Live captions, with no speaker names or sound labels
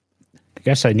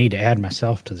guess I need to add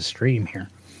myself to the stream here.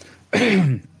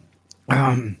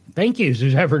 Thank you,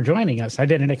 who's ever joining us. I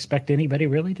didn't expect anybody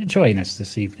really to join us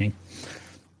this evening.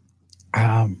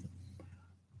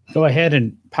 Go ahead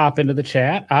and pop into the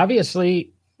chat.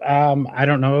 Obviously, I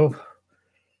don't know.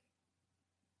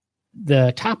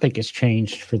 The topic has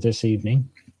changed for this evening.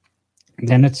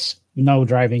 Then it's no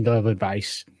driving glove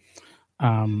advice.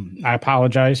 I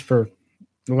apologize for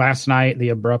last night, the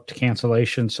abrupt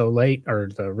cancellation so late, or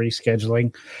the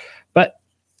rescheduling. But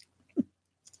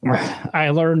I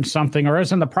learned something, or I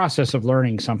was in the process of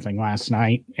learning something last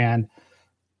night. And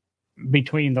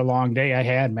between the long day I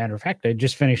had, matter of fact, I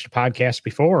just finished a podcast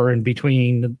before, and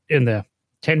in the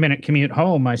 10-minute commute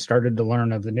home, I started to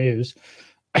learn of the news.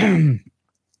 And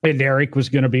Derek was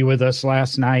going to be with us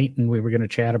last night, and we were going to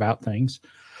chat about things.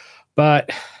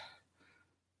 But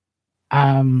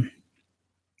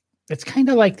it's kind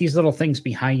of like these little things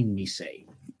behind me say,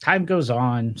 time goes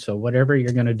on, so whatever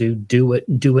you're going to do it,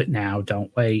 and do it now.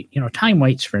 Don't wait. Time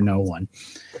waits for no one.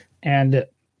 And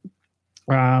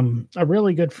a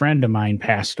really good friend of mine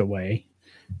passed away.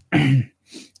 And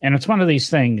it's one of these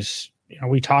things,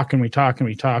 we talk and we talk and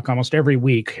we talk almost every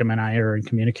week. Him and I are in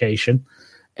communication.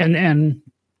 And then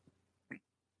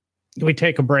we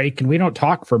take a break and we don't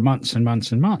talk for months and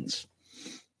months and months.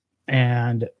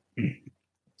 And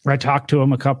I talked to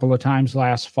him a couple of times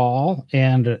last fall,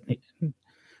 and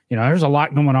there's a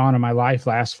lot going on in my life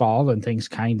last fall, and things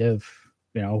kind of,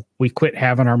 we quit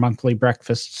having our monthly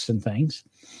breakfasts and things.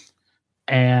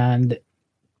 And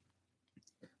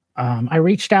I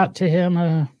reached out to him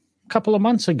a couple of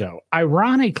months ago,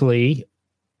 ironically,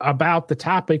 about the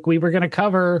topic we were going to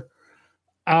cover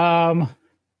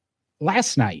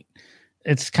last night.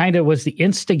 It's kind of was the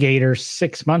instigator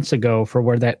 6 months ago for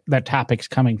where that topic's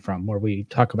coming from, where we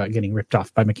talk about getting ripped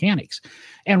off by mechanics.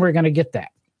 And we're going to get that.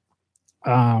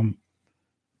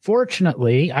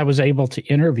 Fortunately, I was able to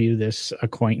interview this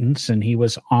acquaintance, and he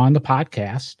was on the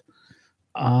podcast.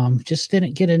 Just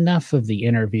didn't get enough of the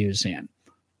interviews in.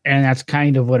 And that's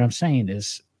kind of what I'm saying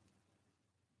is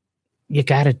you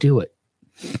got to do it.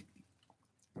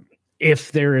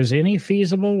 If there is any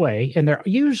feasible way, and there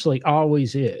usually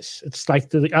always is, it's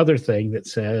like the other thing that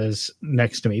says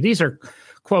next to me. These are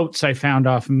quotes I found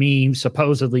off memes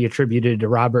supposedly attributed to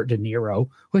Robert De Niro,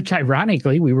 which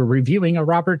ironically, we were reviewing a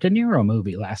Robert De Niro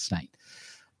movie last night.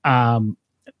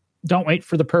 Don't wait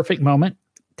for the perfect moment.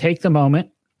 Take the moment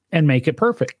and make it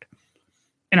perfect.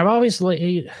 And I've always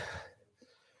done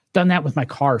that with my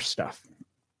car stuff.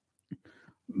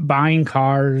 Buying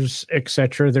cars,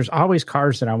 etc. There's always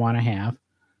cars that I want to have,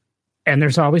 and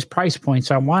there's always price points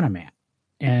I want them at.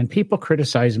 And people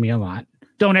criticize me a lot.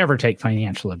 Don't ever take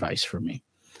financial advice from me.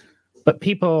 But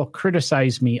people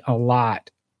criticize me a lot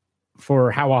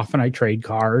for how often I trade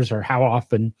cars, or how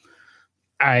often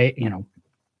I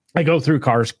go through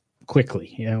cars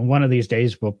quickly. One of these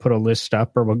days we'll put a list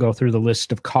up, or we'll go through the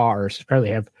list of cars. Probably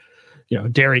have,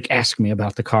 Derek ask me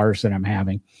about the cars that I'm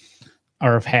having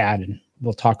or have had, and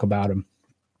we'll talk about them.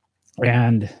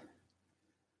 And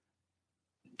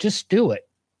just do it.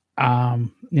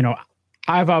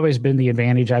 I've always been the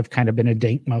advantage. I've kind of been a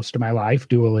dink most of my life,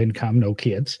 dual income, no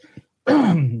kids,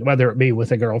 whether it be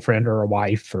with a girlfriend or a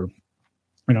wife, or,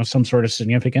 some sort of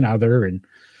significant other. And,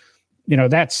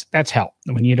 that's help.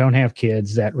 When you don't have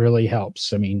kids, that really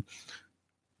helps. I mean,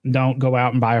 don't go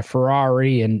out and buy a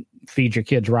Ferrari and feed your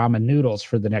kids ramen noodles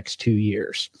for the next 2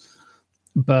 years.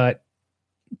 But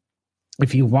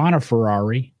if you want a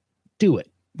Ferrari, do it.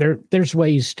 There's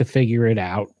ways to figure it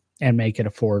out and make it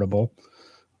affordable.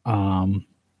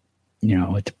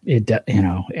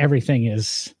 Everything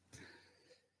is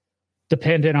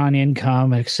dependent on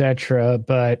income, etc.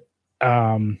 But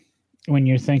when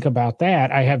you think about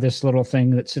that, I have this little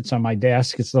thing that sits on my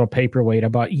desk. It's a little paperweight I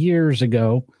bought years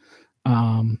ago.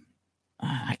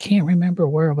 I can't remember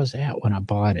where I was at when I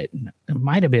bought it. It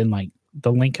might have been like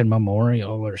the Lincoln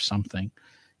Memorial or something.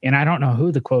 And I don't know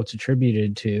who the quote's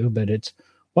attributed to, but it's,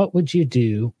 what would you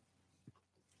do?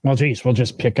 Well, geez, we'll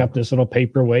just pick up this little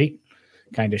paperweight,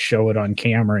 kind of show it on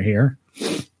camera here.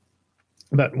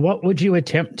 But what would you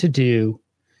attempt to do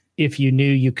if you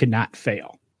knew you could not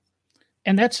fail?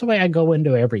 And that's the way I go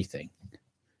into everything.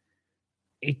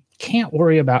 You can't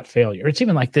worry about failure. It's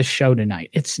even like this show tonight.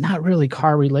 It's not really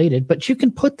car related, but you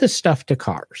can put this stuff to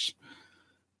cars.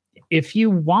 If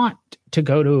you want to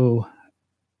go to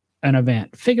an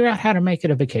event, figure out how to make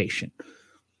it a vacation.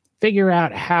 Figure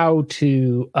out how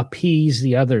to appease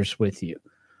the others with you.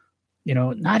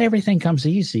 Not everything comes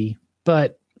easy,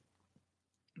 but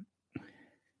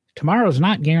tomorrow's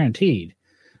not guaranteed.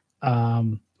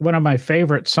 One of my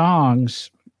favorite songs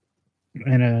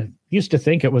and used to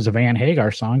think it was a Van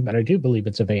Hagar song, but I do believe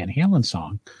it's a Van Halen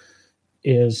song,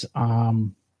 is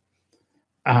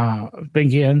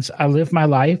begins, I live my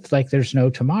life like there's no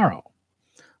tomorrow.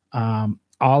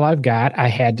 All I've got, I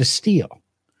had to steal.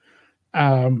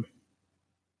 And,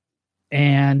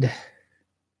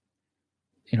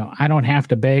 you know, I don't have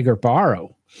to beg or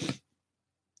borrow,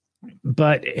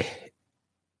 but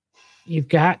you've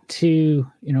got to,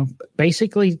 you know,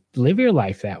 basically live your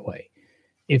life that way.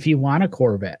 If you want a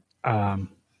Corvette, buy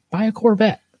a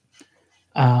Corvette.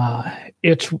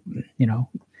 It's, you know,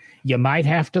 you might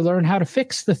have to learn how to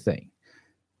fix the thing.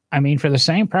 I mean, for the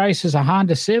same price as a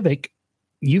Honda Civic,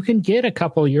 you can get a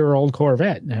couple-year-old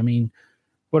Corvette. I mean,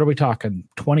 what are we talking?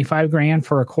 25 grand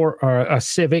for a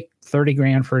Civic, 30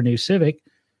 grand for a new Civic.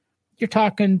 You're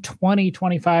talking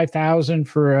 25,000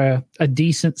 for a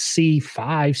decent C5,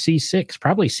 C6,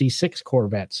 probably C6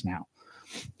 Corvettes now.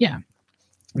 Yeah.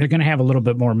 They're going to have a little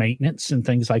bit more maintenance and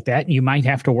things like that. And you might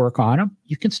have to work on them.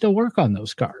 You can still work on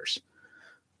those cars.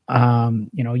 You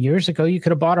know, years ago, you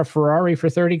could have bought a Ferrari for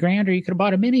 30 grand, or you could have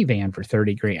bought a minivan for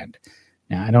 30 grand.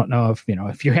 Now, I don't know if, you know,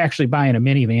 if you're actually buying a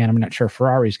minivan, I'm not sure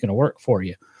Ferrari is going to work for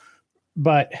you,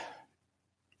 but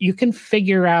you can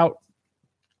figure out,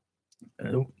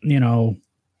 you know,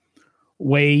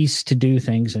 ways to do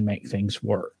things and make things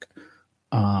work.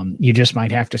 You just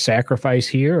might have to sacrifice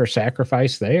here or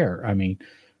sacrifice there. I mean,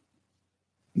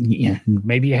 yeah,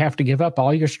 maybe you have to give up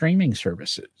all your streaming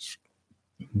services.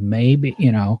 Maybe,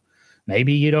 you know,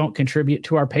 maybe you don't contribute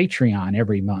to our Patreon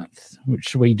every month,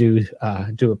 which we do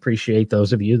appreciate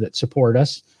those of you that support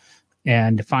us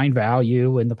and find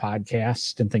value in the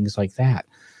podcast and things like that.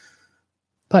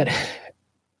 But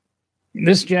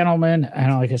this gentleman,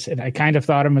 and like I said, I kind of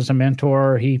thought him as a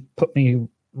mentor. He put me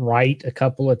right a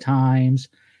couple of times.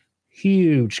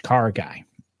 Huge car guy.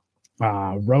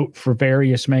 Wrote for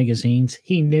various magazines.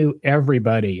 He knew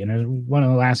everybody. And one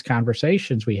of the last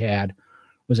conversations we had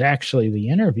was actually the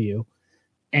interview.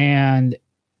 And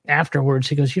afterwards,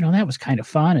 he goes, you know, that was kind of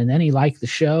fun. And then he liked the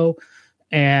show.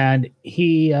 And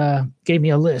he gave me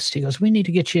a list. He goes, we need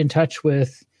to get you in touch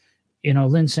with, you know,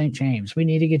 Lynn St. James. We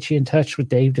need to get you in touch with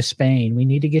Dave Despain. We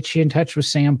need to get you in touch with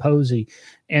Sam Posey.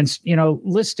 And, you know,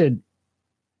 listed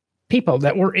people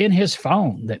that were in his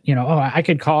phone that, you know, oh, I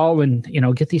could call and, you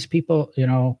know, get these people, you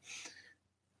know,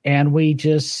 and we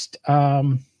just,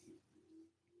 you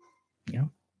know,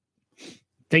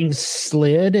 things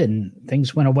slid and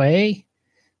things went away.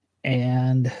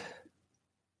 And,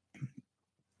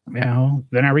 you know,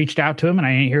 then I reached out to him and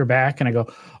I didn't hear back, and I go,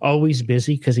 always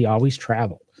busy, because he always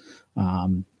traveled.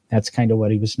 That's kind of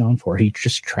what he was known for. He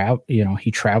just traveled, you know,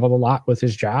 he traveled a lot with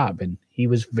his job, and he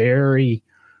was very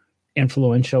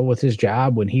influential with his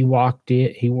job. When he walked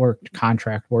in, he worked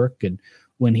contract work, and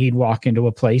when he'd walk into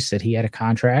a place that he had a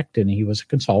contract and he was a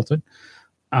consultant,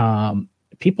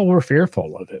 people were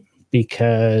fearful of him,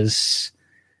 because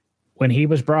when he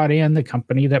was brought in, the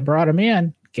company that brought him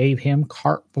in gave him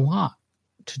carte blanche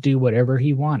to do whatever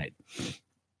he wanted.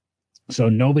 So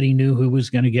nobody knew who was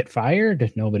going to get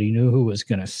fired. Nobody knew who was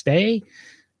going to stay.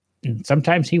 And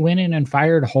sometimes he went in and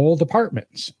fired whole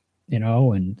departments, you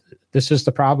know, and this is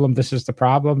the problem. This is the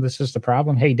problem. This is the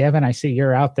problem. Hey, Devin, I see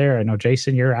you're out there. I know,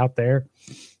 Jason, you're out there.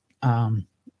 And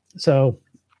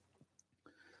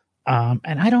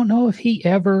I don't know if he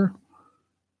ever,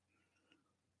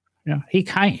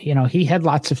 you know, he had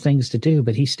lots of things to do,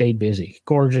 but he stayed busy.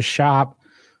 Gorgeous shop,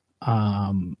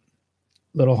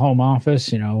 little home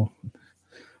office, you know,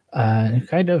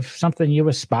 kind of something you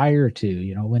aspire to.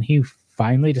 You know, when he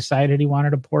finally decided he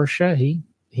wanted a Porsche,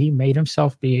 he made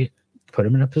himself put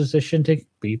him in a position to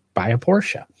buy a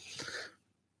Porsche.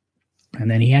 And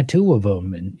then he had two of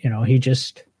them, and, you know, he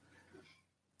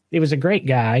was a great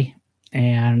guy.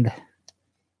 And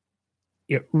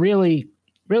it really,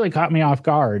 really caught me off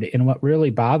guard. And what really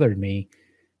bothered me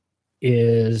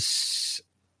is,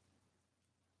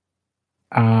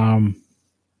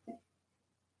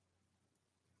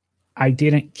 I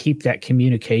didn't keep that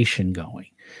communication going.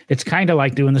 It's kind of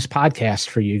like doing this podcast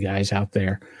for you guys out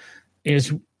there.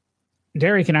 Is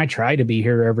Derek and I try to be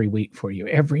here every week for you.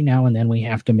 Every now and then we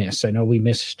have to miss. I know we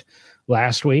missed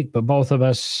last week, but both of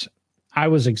us, I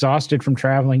was exhausted from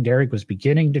traveling. Derek was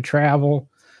beginning to travel.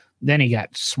 Then he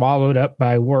got swallowed up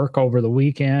by work over the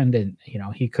weekend, and, you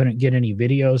know, he couldn't get any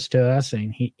videos to us,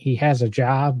 and he has a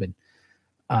job.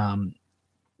 And,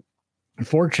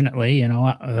 unfortunately, you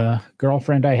know, the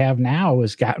girlfriend I have now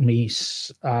has got me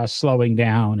slowing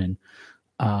down. And,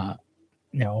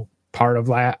 you know, part of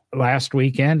last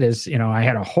weekend is, you know, I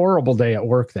had a horrible day at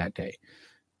work that day,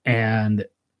 and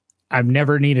I've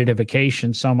never needed a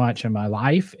vacation so much in my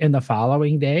life. And the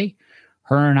following day,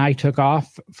 her and I took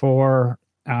off for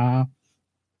a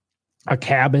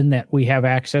cabin that we have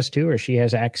access to, or she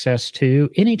has access to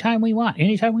anytime we want.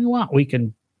 Anytime we want, we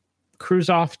can cruise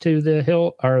off to the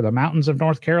hill or the mountains of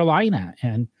North Carolina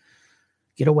and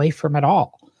get away from it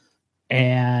all.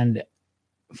 And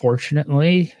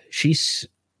fortunately, she's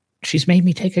made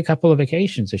me take a couple of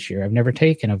vacations this year. I've never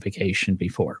taken a vacation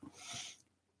before.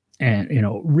 And,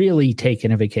 really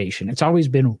taken a vacation. It's always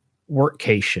been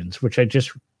workcations, which I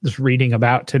just was reading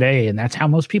about today. And that's how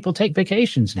most people take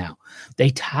vacations now. They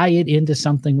tie it into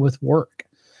something with work.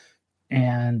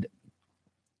 And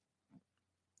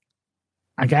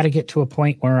I got to get to a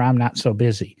point where I'm not so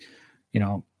busy.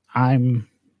 I'm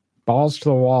balls to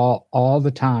the wall all the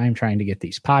time, trying to get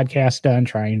these podcasts done,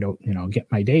 trying to,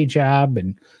 get my day job.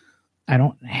 And I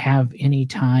don't have any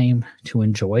time to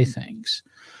enjoy things.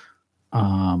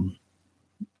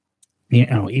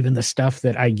 Even the stuff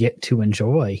that I get to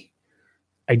enjoy,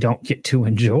 I don't get to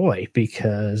enjoy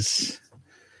because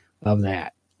of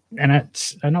that. And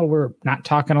I know we're not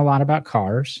talking a lot about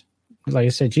cars. Like I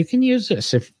said, you can use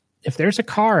this if there's a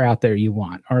car out there you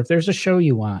want, or if there's a show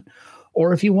you want,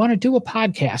 or if you want to do a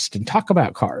podcast and talk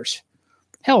about cars.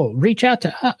 Hell, reach out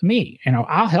to me.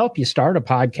 I'll help you start a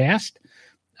podcast.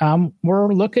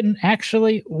 We're looking,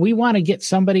 we want to get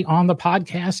somebody on the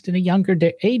podcast in a younger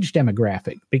age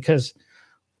demographic, because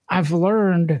I've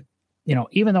learned,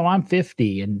 even though I'm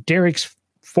 50 and Derek's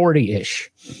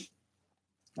 40-ish,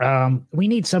 we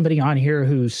need somebody on here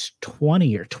who's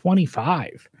 20 or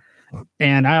 25.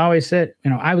 And I always said,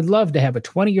 I would love to have a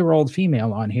 20-year-old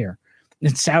female on here.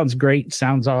 It sounds great.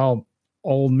 Sounds all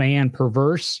old man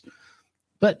perverse,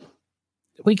 but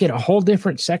we get a whole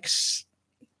different sex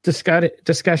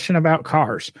discussion about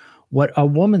cars, what a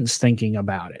woman's thinking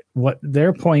about it, what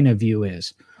their point of view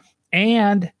is.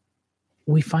 And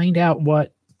we find out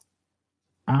what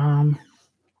the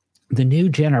new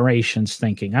generation's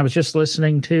thinking. I was just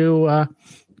listening to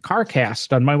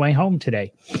CarCast on my way home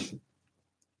today,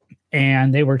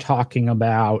 and they were talking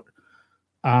about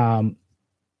how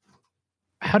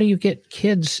do you get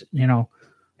kids,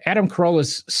 Adam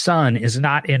Carolla's son is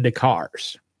not into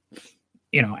cars.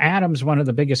 Adam's one of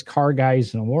the biggest car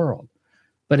guys in the world,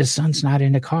 but his son's not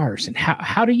into cars. And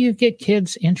how do you get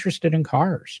kids interested in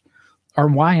cars? Or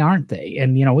why aren't they?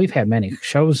 And, we've had many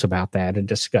shows about that and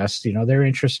discussed, they're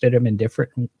interested in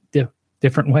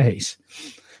different ways.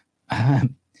 I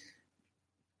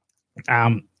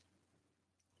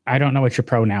don't know what your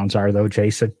pronouns are, though,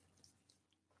 Jason.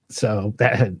 So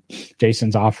that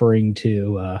Jason's offering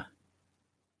to,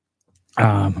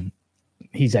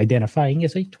 he's identifying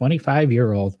as a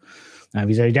 25-year-old. Now, if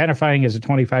he's identifying as a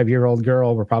 25-year-old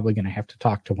girl, we're probably going to have to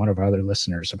talk to one of our other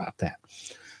listeners about that.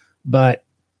 But,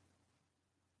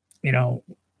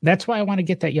 that's why I want to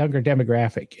get that younger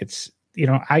demographic. It's,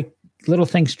 little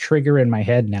things trigger in my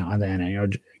head now and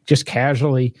then, just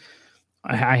casually.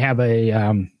 I have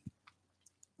a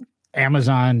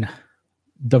Amazon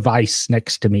device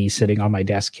next to me sitting on my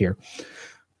desk here.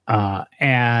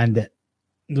 And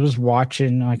was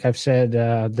watching, like I've said,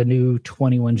 the new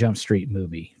 21 Jump Street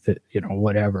movie that,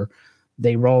 whatever.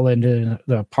 They roll into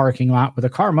the parking lot with a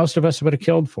car most of us would have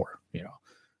killed for,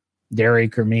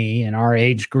 Derek or me and our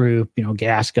age group,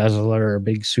 gas guzzler,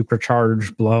 big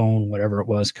supercharged, blown, whatever it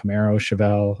was, Camaro,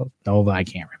 Chevelle, Nova, I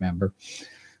can't remember.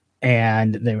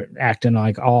 And they were acting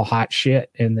like all hot shit.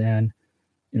 And then,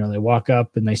 they walk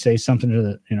up and they say something to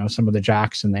the, some of the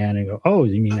jocks and they go, "Oh,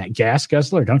 you mean that gas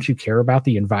guzzler? Don't you care about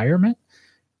the environment?"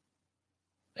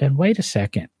 And wait a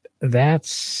second,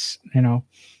 that's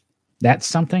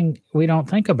something we don't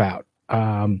think about.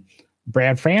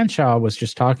 Brad Fanshaw was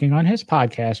just talking on his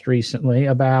podcast recently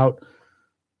about,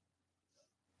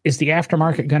 is the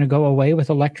aftermarket going to go away with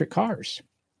electric cars?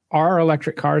 Are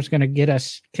electric cars going to get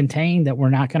us contained that we're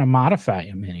not going to modify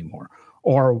them anymore?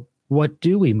 Or what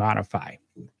do we modify?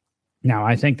 Now,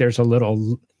 I think there's a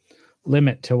little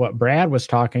limit to what Brad was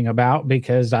talking about,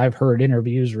 because I've heard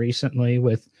interviews recently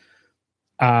with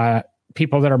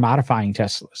people that are modifying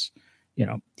Teslas.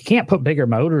 You can't put bigger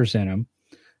motors in them,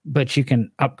 but you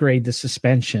can upgrade the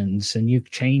suspensions and you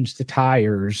change the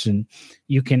tires and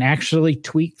you can actually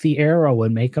tweak the aero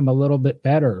and make them a little bit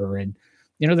better. And,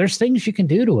 there's things you can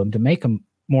do to them to make them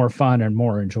more fun and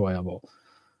more enjoyable.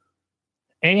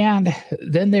 And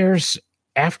then there's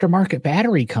aftermarket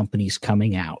battery companies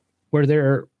coming out where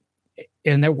they're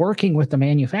working with the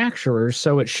manufacturers.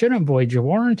 So it shouldn't void your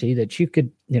warranty, that you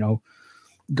could,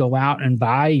 go out and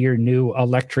buy your new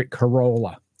electric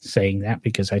Corolla, saying that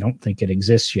because I don't think it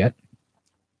exists yet,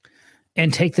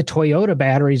 and take the Toyota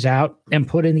batteries out and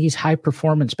put in these high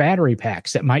performance battery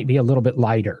packs that might be a little bit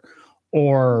lighter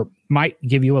or might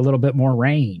give you a little bit more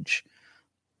range.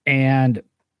 and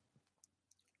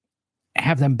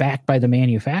have them backed by the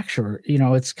manufacturer.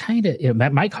 It's kind of,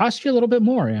 it might cost you a little bit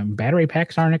more. Battery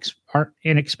packs aren't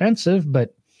inexpensive,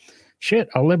 but shit,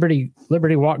 a Liberty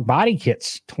Walk body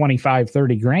kit's 25,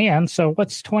 30 grand. So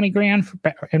what's 20 grand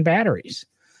in batteries?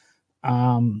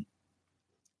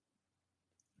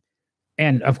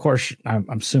 And of course, I'm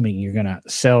assuming you're going to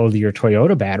sell your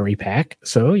Toyota battery pack.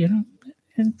 So,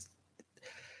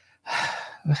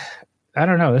 I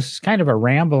don't know. This is kind of a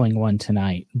rambling one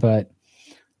tonight, but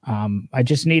I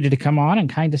just needed to come on and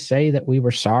kind of say that we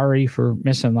were sorry for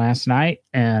missing last night.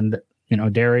 And,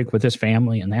 Derek with his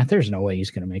family and that, there's no way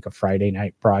he's going to make a Friday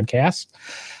night broadcast.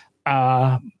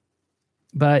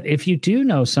 But if you do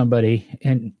know somebody,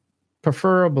 and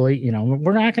preferably,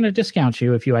 we're not going to discount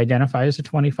you if you identify as a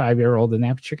 25-year-old and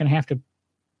that, but you're going to have to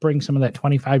bring some of that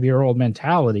 25-year-old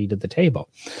mentality to the table.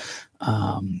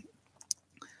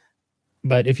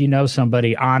 But if you know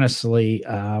somebody, honestly,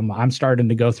 I'm starting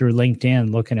to go through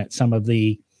LinkedIn, looking at some of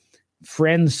the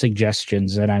friend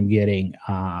suggestions that I'm getting,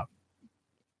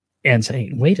 and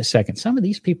saying, wait a second, some of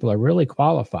these people are really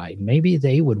qualified. Maybe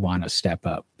they would want to step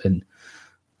up and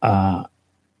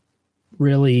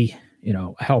really,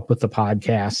 help with the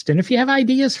podcast. And if you have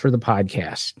ideas for the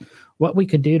podcast, what we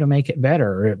could do to make it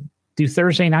better, do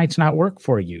Thursday nights not work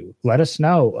for you? Let us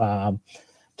know.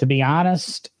 To be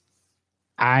honest,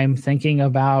 I'm thinking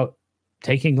about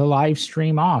taking the live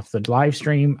stream off. The live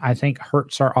stream, I think,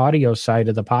 hurts our audio side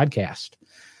of the podcast.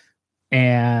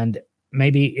 And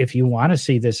maybe if you want to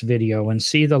see this video and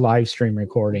see the live stream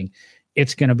recording,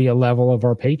 it's going to be a level of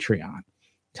our Patreon.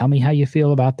 Tell me how you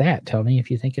feel about that. Tell me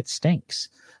if you think it stinks.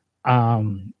 A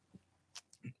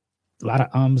lot of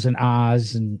ums and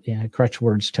ahs and crutch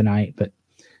words tonight, but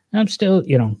I'm still,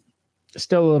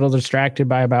 still a little distracted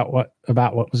by about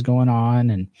what was going on.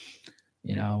 And,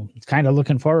 kind of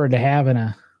looking forward to having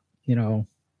a,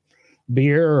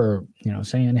 beer or,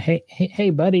 saying,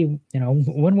 Hey, buddy,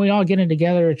 when we all getting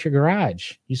together at your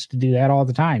garage, used to do that all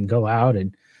the time, go out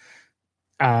and,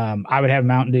 I would have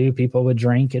Mountain Dew, people would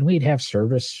drink, and we'd have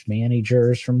service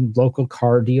managers from local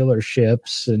car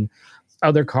dealerships and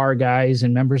other car guys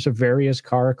and members of various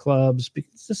car clubs,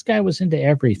 because this guy was into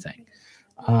everything.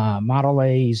 Model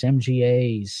A's,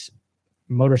 MGAs,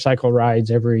 motorcycle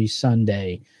rides every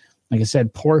Sunday. Like I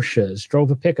said, Porsches, drove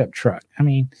a pickup truck. I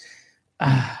mean,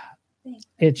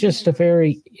 it's just a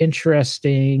very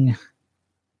interesting,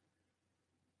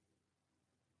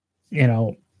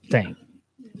 thing.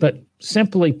 But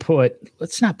simply put,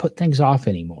 let's not put things off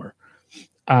anymore.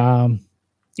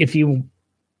 If you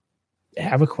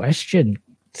have a question,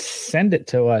 send it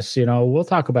to us. We'll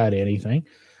talk about anything.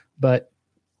 But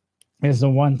as the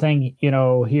one thing,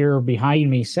 here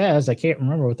behind me says, I can't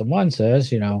remember what the one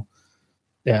says,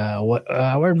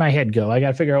 where'd my head go? I got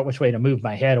to figure out which way to move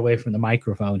my head away from the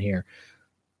microphone here.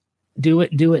 Do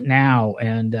it now.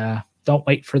 And don't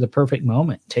wait for the perfect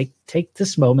moment. Take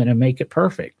this moment and make it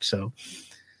perfect. So,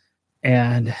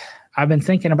 and I've been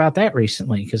thinking about that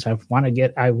recently because I want to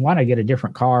get a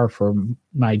different car for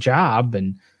my job,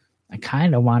 and I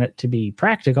kind of want it to be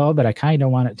practical, but I kind of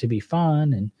want it to be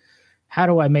fun. And how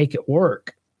do I make it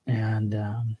work? And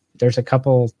there's a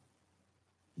couple,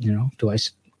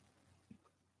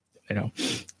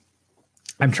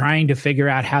 I'm trying to figure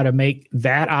out how to make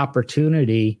that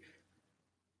opportunity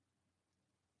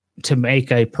to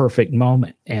make a perfect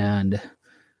moment. And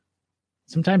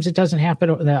sometimes it doesn't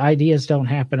happen. The ideas don't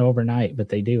happen overnight, but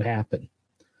they do happen.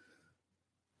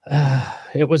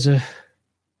 It was a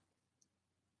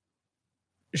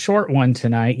short one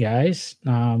tonight, guys.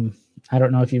 I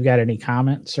don't know if you've got any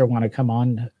comments or want to come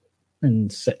on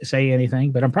and say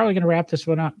anything, but I'm probably going to wrap this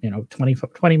one up,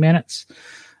 20 minutes.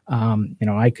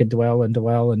 I could dwell,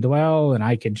 and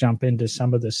I could jump into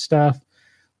some of this stuff,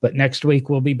 but next week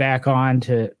we'll be back on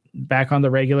the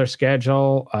regular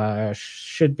schedule.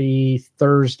 Should be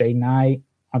Thursday night.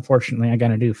 Unfortunately, I got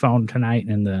to do phone tonight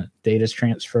and the data's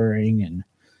transferring. And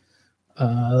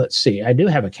let's see, I do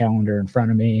have a calendar in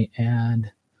front of me,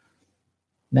 and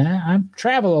I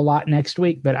travel a lot next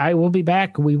week, but I will be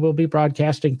back. We will be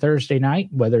broadcasting Thursday night,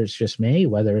 whether it's just me,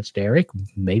 whether it's Derek,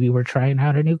 maybe we're trying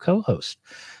out a new co-host.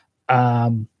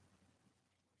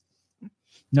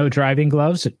 No Driving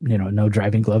Gloves,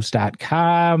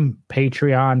 nodrivinggloves.com,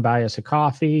 Patreon, buy us a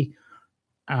coffee.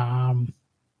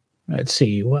 Let's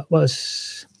see,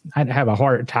 I'd have a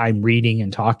hard time reading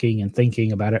and talking and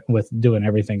thinking about it with doing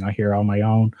everything I hear on my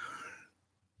own.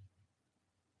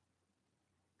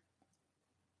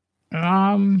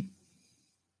 I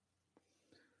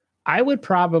would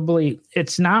probably,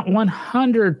 it's not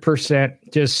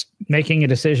 100% just making a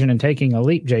decision and taking a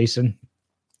leap, Jason,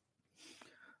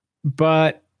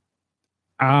 but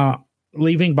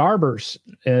Leaving Barbers,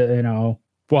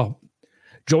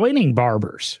 joining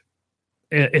Barbers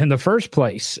in the first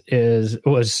place I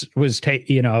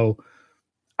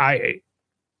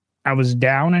was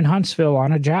down in Huntsville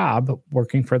on a job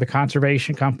working for the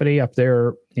conservation company up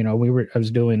there. I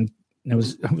was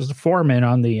the foreman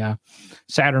on the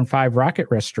Saturn V rocket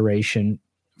restoration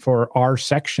for our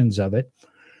sections of it.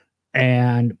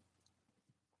 And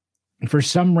for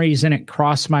some reason it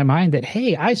crossed my mind that,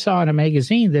 hey, I saw in a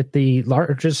magazine that the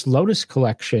largest lotus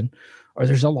collection, or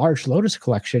there's a large lotus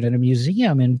collection in a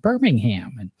museum in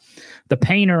Birmingham. And the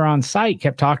painter on site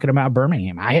kept talking about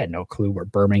Birmingham. I had no clue where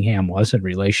Birmingham was in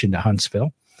relation to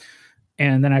Huntsville.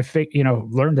 And then I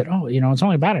learned that, it's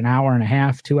only about an hour and a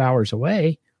half, 2 hours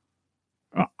away.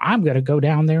 I'm going to go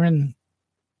down there and,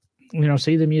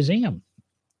 see the museum.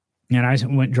 And I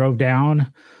drove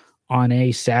down on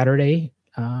a Saturday,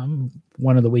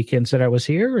 one of the weekends that I was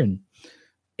here, and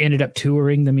ended up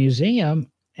touring the museum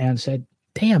and said,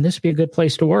 damn, this would be a good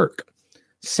place to work.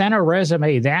 Sent a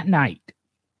resume that night.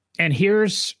 And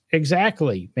here's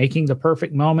exactly making the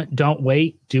perfect moment. Don't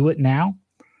wait. Do it now.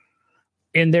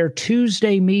 In their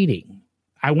Tuesday meeting,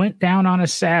 I went down on a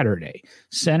Saturday,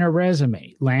 sent a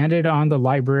resume, landed on the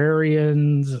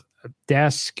librarian's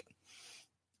desk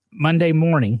Monday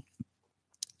morning.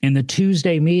 In the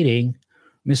Tuesday meeting,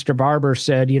 Mr. Barber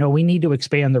said, we need to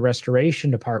expand the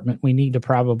restoration department. We need to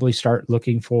probably start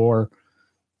looking for,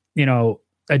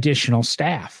 additional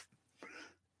staff.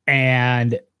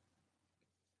 And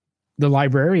the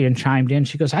librarian chimed in.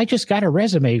 She goes, I just got a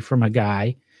resume from a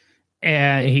guy,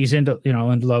 and he's into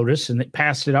Lotus, and they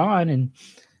passed it on. And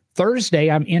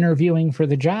Thursday, I'm interviewing for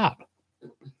the job.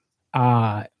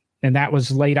 And that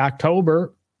was late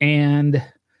October, and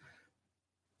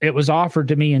it was offered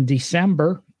to me in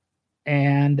December,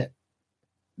 and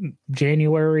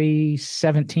January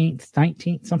 17th,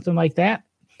 19th, something like that,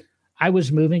 I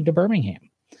was moving to Birmingham.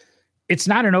 It's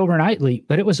not an overnight leap,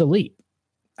 but it was a leap.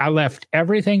 I left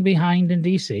everything behind in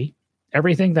DC,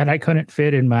 everything that I couldn't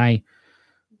fit in my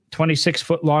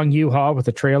 26-foot long U-Haul with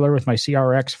a trailer with my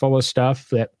CRX full of stuff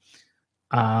that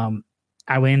I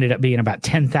ended up being about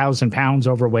 10,000 pounds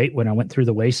overweight when I went through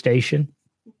the weigh station.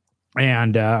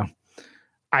 And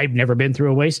I've never been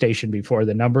through a weigh station before.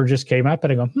 The number just came up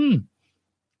and I go,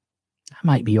 I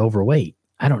might be overweight.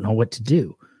 I don't know what to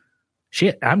do.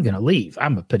 Shit, I'm going to leave.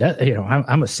 I'm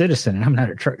a citizen and I'm not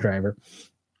a truck driver.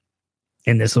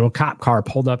 And this little cop car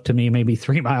pulled up to me maybe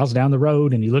 3 miles down the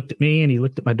road, and he looked at me and he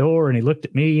looked at my door and he looked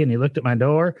at me and he looked at my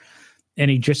door, and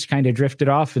he just kind of drifted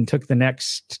off and took the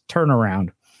next turnaround.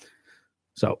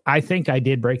 So I think I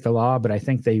did break the law, but I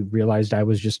think they realized I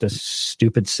was just a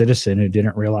stupid citizen who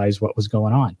didn't realize what was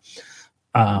going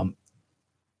on.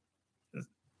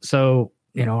 So,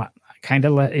 I kind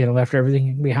of left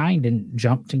everything behind and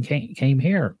jumped and came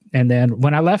here. And then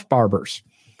when I left Barbers,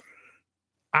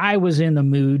 I was in the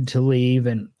mood to leave,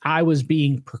 and I was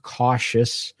being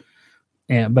precautious.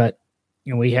 But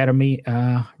we had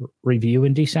a review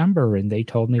in December, and they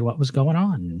told me what was going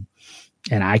on.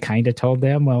 And I kind of told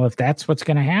them, well, if that's what's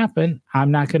going to happen,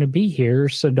 I'm not going to be here,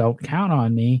 so don't count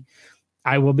on me.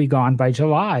 I will be gone by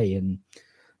July. And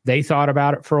they thought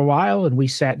about it for a while, and we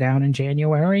sat down in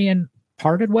January and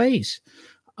parted ways.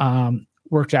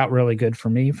 Worked out really good for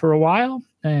me for a while.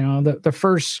 The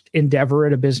first endeavor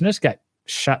at a business got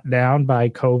shut down by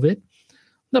COVID.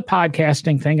 The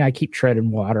podcasting thing I keep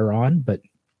treading water on, but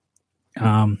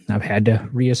I've had to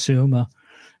reassume a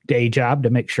day job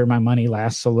to make sure my money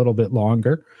lasts a little bit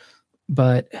longer.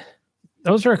 But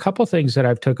those are a couple things that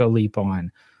I've took a leap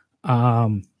on. A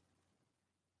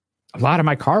lot of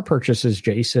my car purchases,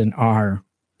 Jason, are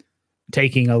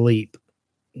taking a leap.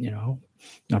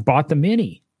 I bought the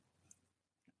Mini.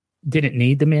 Didn't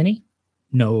need the Mini.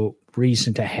 No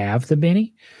reason to have the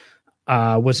Mini.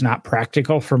 Was not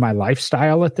practical for my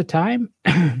lifestyle at the time.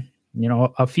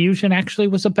 A Fusion actually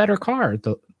was a better car.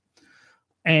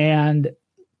 And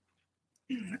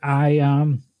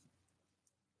I,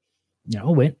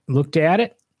 looked at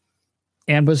it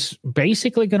and was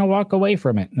basically going to walk away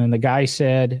from it. And then the guy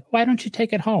said, why don't you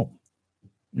take it home,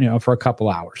 for a couple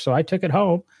hours? So I took it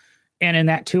home. And in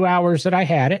that 2 hours that I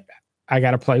had it, I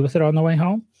got to play with it on the way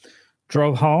home.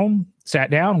 Drove home, sat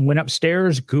down, went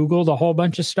upstairs, Googled a whole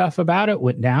bunch of stuff about it,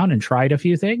 went down and tried a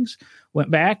few things,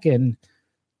 went back, and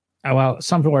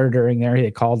somewhere during there,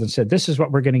 he called and said, this is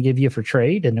what we're going to give you for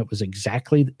trade. And it was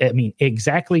exactly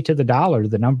to the dollar,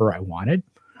 the number I wanted.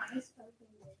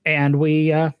 And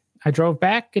I drove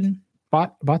back and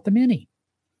bought the Mini.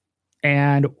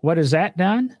 And what has that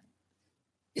done?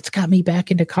 It's got me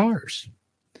back into cars.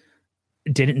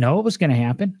 Didn't know it was going to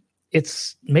happen.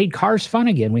 it's made cars fun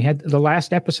again. We had the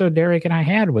last episode Derek and I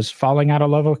had was falling out of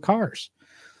love with cars.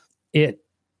 It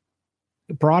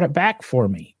brought it back for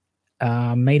me.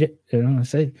 Made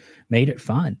it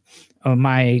fun.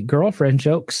 My girlfriend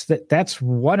jokes that that's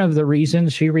one of the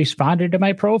reasons she responded to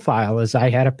my profile is I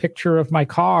had a picture of my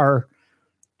car,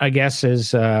 I guess,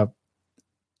 as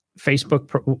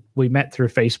Facebook. We met through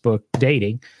Facebook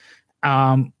dating.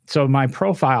 So my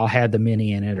profile had the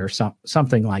Mini in it or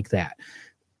something like that.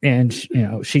 And,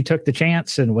 she took the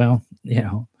chance and, well,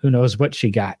 who knows what she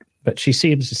got, but she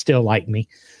seems to still like me.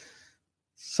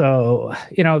 So,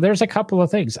 there's a couple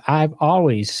of things I've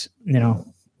always,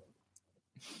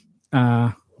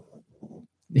 I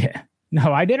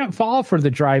didn't fall for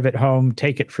the drive at home,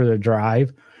 take it for the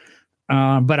drive.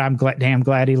 But I'm damn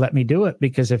glad he let me do it,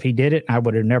 because if he did it, I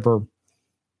would have never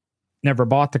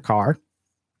bought the car.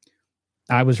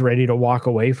 I was ready to walk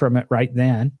away from it right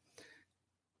then.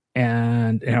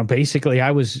 And, basically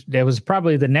that was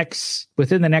probably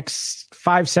within the next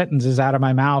 5 sentences out of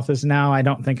my mouth is, now I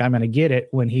don't think I'm going to get it,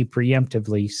 when he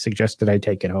preemptively suggested I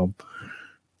take it home.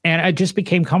 And I just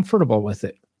became comfortable with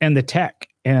it and the tech.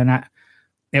 And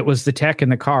it was the tech in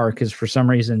the car, because for some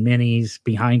reason Mini's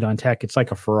behind on tech. It's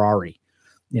like a Ferrari,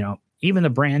 even the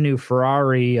brand new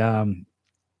Ferrari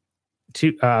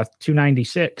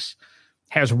 296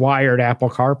 has wired Apple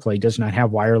CarPlay, does not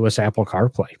have wireless Apple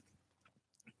CarPlay.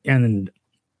 And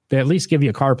they at least give you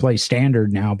a CarPlay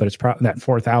standard now, but it's probably that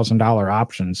 $4,000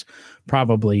 options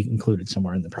probably included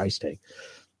somewhere in the price tag.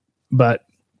 But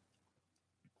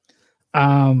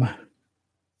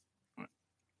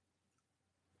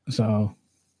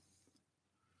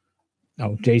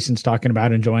Jason's talking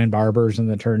about enjoying barbers in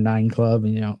the Turn 9 Club,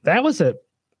 and that was a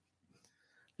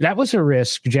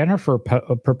risk. Jennifer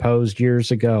proposed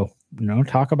years ago.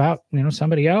 Talk about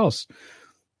somebody else.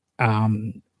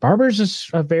 Barbers is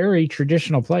a very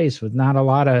traditional place with not a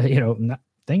lot of,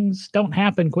 things don't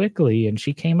happen quickly. And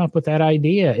she came up with that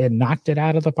idea and knocked it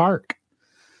out of the park,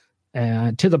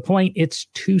 to the point it's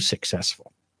too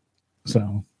successful.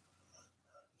 So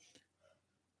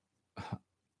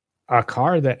a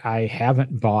car that I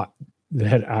haven't bought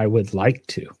that I would like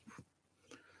to.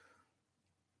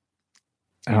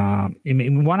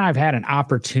 One I've had an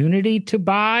opportunity to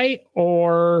buy,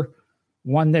 or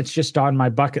one that's just on my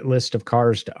bucket list of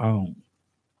cars to own.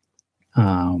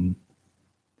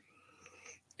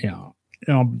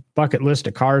 Bucket list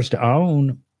of cars to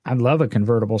own. I'd love a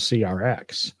convertible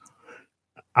CRX.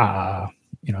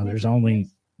 There's only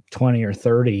 20 or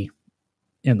 30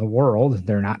 in the world.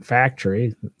 They're not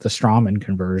factory, the Strawman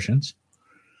conversions.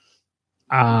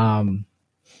 I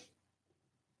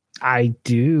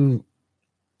do,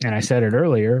 and I said it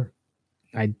earlier,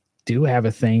 I do have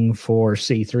a thing for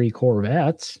C3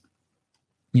 Corvettes,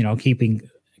 keeping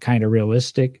kind of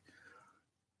realistic.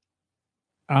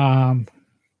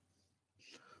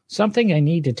 Something I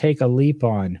need to take a leap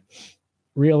on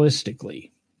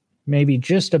realistically, maybe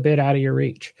just a bit out of your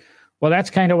reach. Well, that's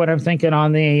kind of what I'm thinking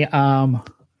on the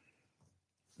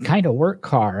kind of work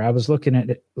car. I was looking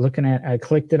at, I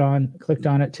clicked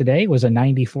on it today. It was a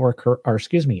an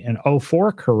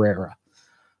 04 Carrera.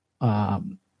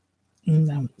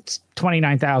 It's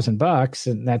 $29,000,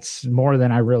 and that's more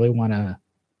than I really want to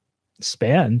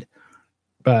spend.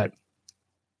 But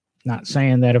not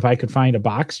saying that if I could find a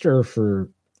Boxster for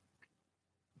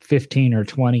 15 or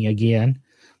 20 again,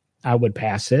 I would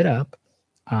pass it up.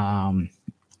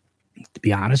 To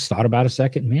be honest, thought about a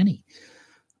second Mini.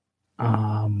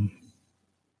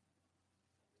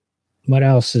 What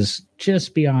else is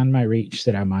just beyond my reach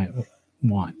that I might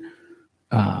want?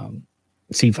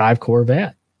 C5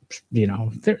 Corvette.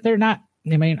 They're not,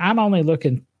 I'm only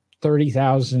looking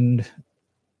 30,000.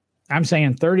 I'm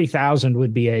saying 30,000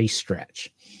 would be a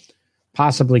stretch.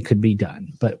 Possibly could be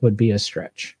done, but would be a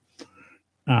stretch.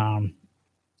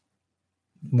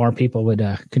 More people would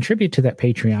contribute to that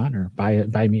Patreon or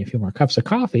buy me a few more cups of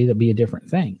coffee. That'd be a different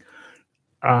thing.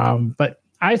 But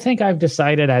I think I've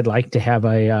decided I'd like to have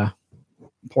a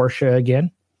Porsche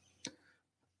again.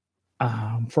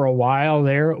 For a while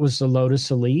there, it was the Lotus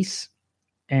Elise.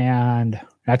 And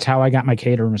that's how I got my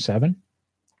Caterham 7.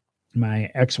 My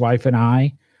ex-wife and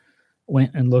I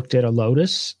went and looked at a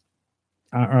Lotus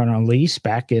on a lease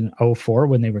back in 04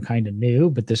 when they were kind of new,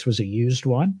 but this was a used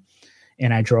one.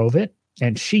 And I drove it,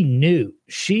 and she knew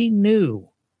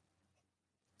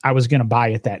I was going to buy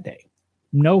it that day.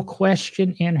 No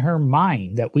question in her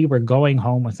mind that we were going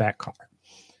home with that car.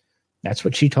 That's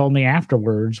what she told me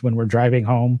afterwards when we're driving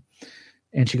home.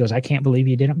 And she goes, I can't believe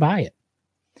you didn't buy it.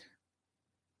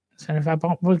 And if I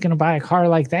was going to buy a car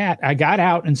like that, I got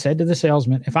out and said to the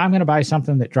salesman, if I'm going to buy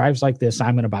something that drives like this,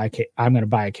 I'm going to buy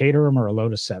a Caterham or a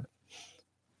Lotus 7.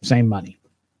 same money.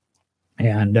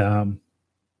 And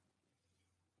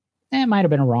it might have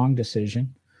been a wrong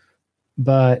decision,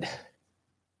 but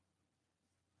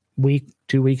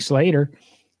 2 weeks later,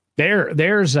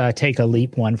 there's a take a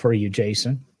leap one for you,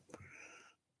 Jason.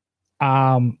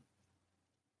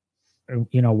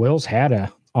 Will's had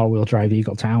a all-wheel drive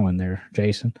Eagle Talon there,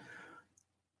 Jason.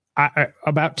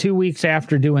 About 2 weeks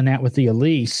after doing that with the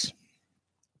Elise,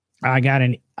 I got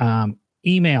an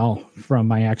email from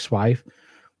my ex-wife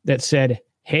that said,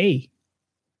 "Hey,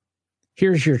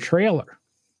 here's your trailer."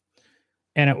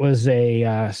 And it was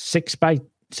a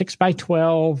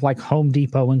 6x12, like Home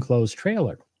Depot enclosed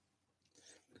trailer.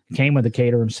 It came with a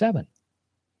Caterham 7.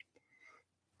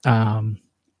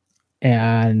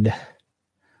 And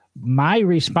my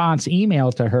response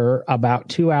email to her about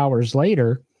 2 hours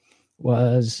later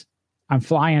was, "I'm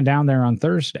flying down there on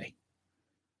Thursday."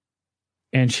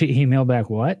 And she emailed back,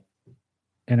 "What?"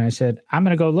 And I said, "I'm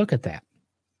going to go look at that."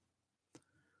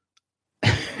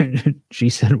 She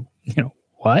said,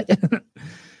 "What?"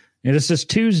 And this is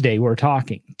Tuesday we're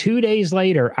talking. 2 days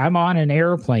later, I'm on an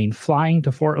airplane flying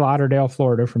to Fort Lauderdale,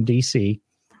 Florida from DC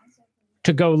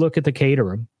to go look at the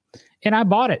Caterham. And I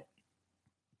bought it.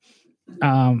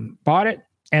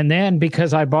 And then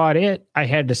because I bought it, I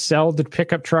had to sell the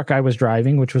pickup truck I was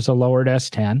driving, which was a lowered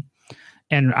S10.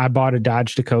 And I bought a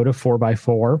Dodge Dakota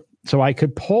 4x4 so I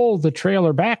could pull the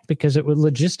trailer back, because it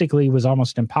logistically was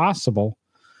almost impossible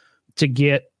to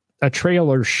get a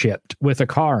trailer shipped with a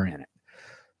car in it.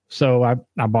 So I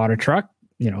bought a truck,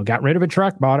 got rid of a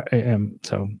truck, bought it.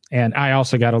 And I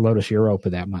also got a Lotus Europa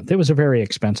that month. It was a very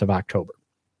expensive October,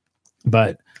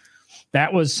 but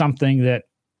that was something that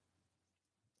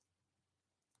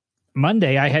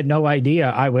Monday, I had no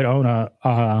idea I would own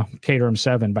a Caterham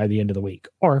 7 by the end of the week,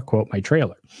 or quote my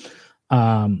trailer.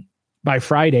 By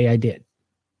Friday, I did.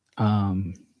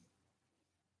 And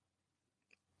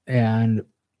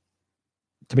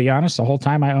to be honest, the whole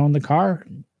time I owned the car,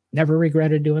 never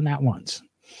regretted doing that once.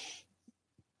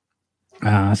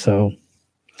 So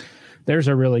there's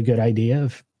a really good idea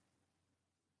of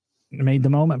made the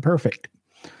moment perfect.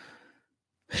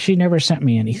 She never sent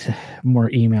me any more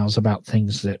emails about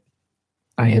things that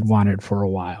I had wanted for a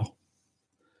while.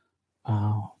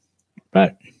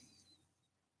 But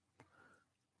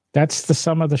that's the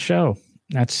sum of the show.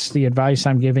 That's the advice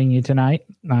I'm giving you tonight.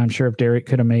 I'm sure if Derek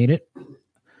could have made it.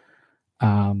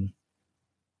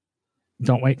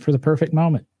 Don't wait for the perfect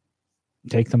moment.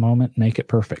 Take the moment, make it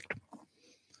perfect.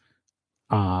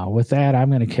 With that, I'm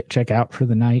going to check out for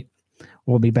the night.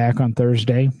 We'll be back on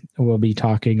Thursday. We'll be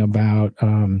talking about,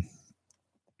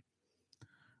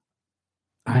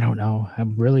 I don't know. I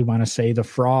really want to say the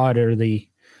fraud or the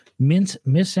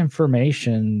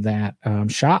misinformation that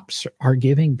shops are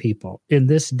giving people in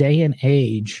this day and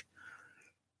age.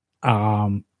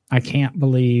 I can't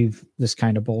believe this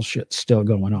kind of bullshit's still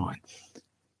going on,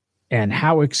 and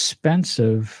how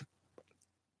expensive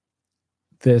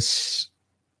this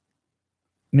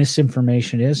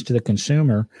misinformation is to the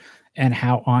consumer, and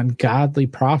how ungodly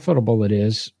profitable it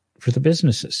is for the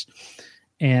businesses.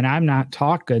 And I'm not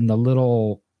talking the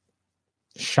little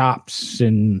shops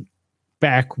in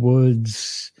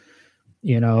backwoods,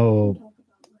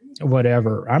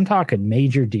 whatever. I'm talking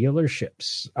major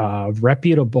dealerships,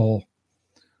 reputable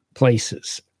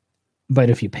places. But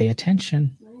if you pay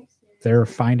attention, they're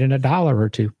finding $1 or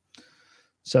 $2.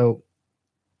 So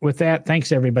with that,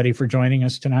 thanks everybody for joining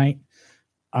us tonight.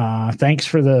 Thanks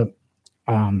for the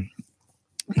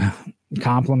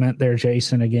compliment there,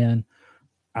 Jason, again.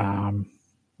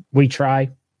 We're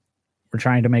trying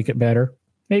to make it better.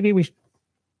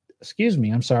 Excuse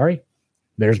me, I'm sorry.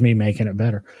 There's me making it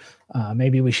better.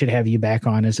 Maybe we should have you back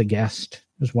on as a guest.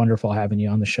 It was wonderful having you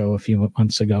on the show a few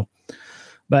months ago.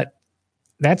 But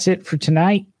that's it for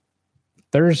tonight.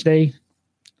 Thursday,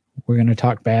 we're going to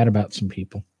talk bad about some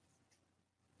people.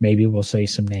 Maybe we'll say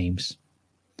some names.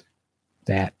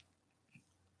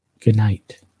 Good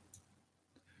night.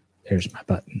 There's my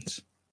buttons.